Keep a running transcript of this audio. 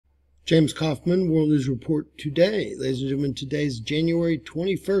James Kaufman, World News Report today. Ladies and gentlemen, today is January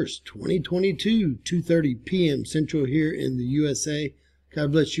 21st, 2022, 2:30 p.m. Central here in the USA.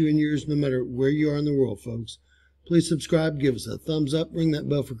 God bless you and yours no matter where you are in the world, folks. Please subscribe, give us a thumbs up, ring that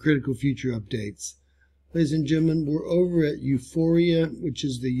bell for critical future updates. Ladies and gentlemen, we're over at Euphoria, which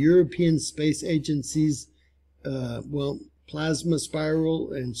is the European Space Agency's, plasma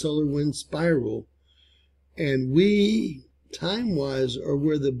spiral and solar wind spiral. And we, time-wise, are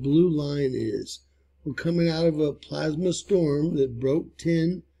where the blue line is. We're coming out of a plasma storm that broke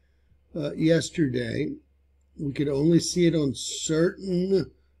 10 yesterday. We could only see it on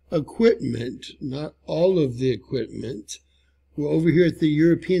certain equipment, not all of the equipment. We're over here at the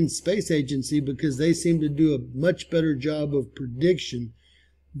European Space Agency because they seem to do a much better job of prediction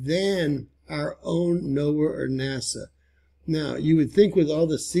than our own NOAA or NASA. Now, you would think with all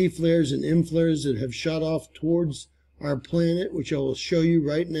the C flares and M flares that have shot off towards our planet, which I will show you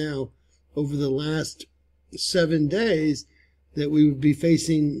right now, over the last 7 days, that we would be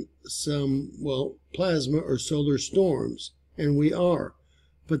facing some, plasma or solar storms. And we are.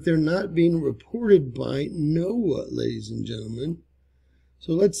 But they're not being reported by NOAA, ladies and gentlemen.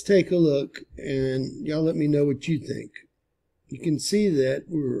 So let's take a look, and y'all let me know what you think. You can see that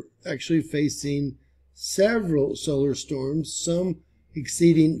we're actually facing several solar storms, some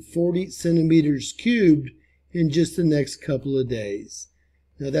exceeding 40 centimeters cubed in just the next couple of days.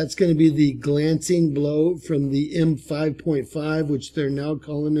 Now that's going to be the glancing blow from the M5.5, which they're now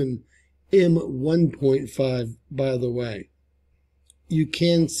calling an M1.5, by the way. You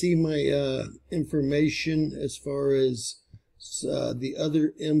can see my information as far as the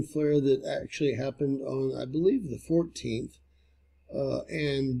other M flare that actually happened on, I believe, the 14th,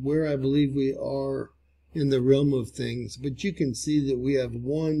 and where I believe we are in the realm of things. But you can see that we have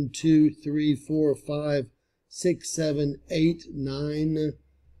 1, 2, 3, 4, 5, 6, 7, 8, 9,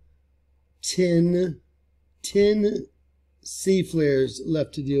 10 C flares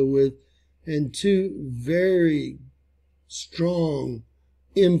left to deal with, and 2 very strong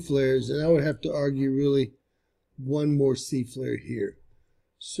M flares, and I would have to argue really 1 more C flare here.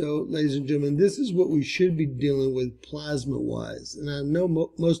 So, ladies and gentlemen, this is what we should be dealing with plasma-wise. And I know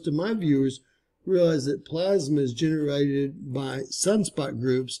most of my viewers realize that plasma is generated by sunspot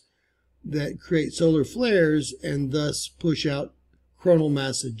groups that create solar flares and thus push out coronal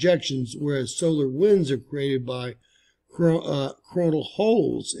mass ejections, whereas solar winds are created by coronal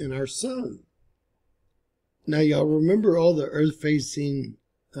holes in our sun. Now, y'all remember all the Earth-facing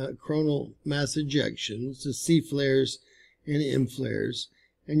coronal mass ejections, the C flares and M flares,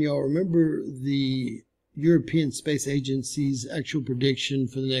 and y'all remember the European Space Agency's actual prediction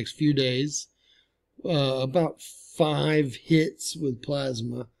for the next few days, about 5 hits with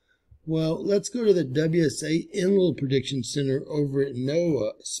plasma. Well, let's go to the WSA Enlil Prediction Center over at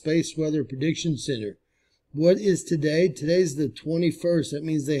NOAA, Space Weather Prediction Center. What is today? Today's the 21st. That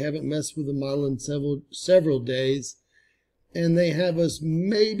means they haven't messed with the model in several days. And they have us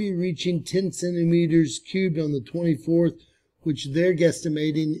maybe reaching 10 centimeters cubed on the 24th, which they're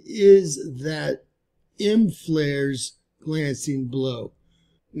guesstimating is that M flares glancing blow.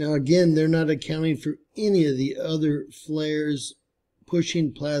 Now, again, they're not accounting for any of the other flares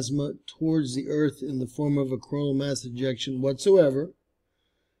pushing plasma towards the Earth in the form of a coronal mass ejection whatsoever.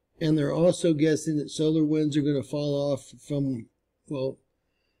 And they're also guessing that solar winds are going to fall off from,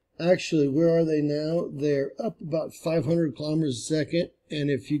 actually, where are they now? They're up about 500 kilometers a second. And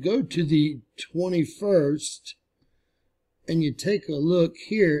if you go to the 21st and you take a look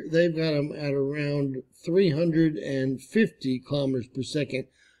here, they've got them at around 350 kilometers per second.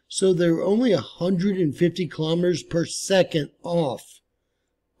 So they're only 150 kilometers per second off.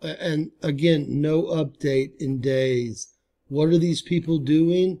 And again, no update in days. What are these people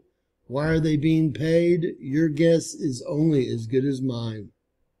doing? Why are they being paid? Your guess is only as good as mine.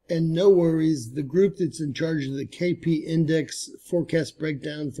 And no worries, the group that's in charge of the KP Index forecast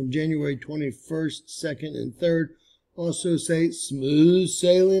breakdown from January 21st, 2nd, and 3rd also say smooth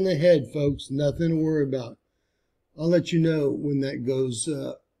sailing ahead, folks. Nothing to worry about. I'll let you know when that goes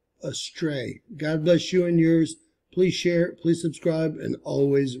astray. God bless you and yours. Please share, please subscribe, and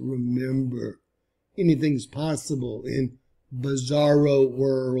always remember, anything's possible in Bizarro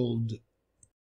World.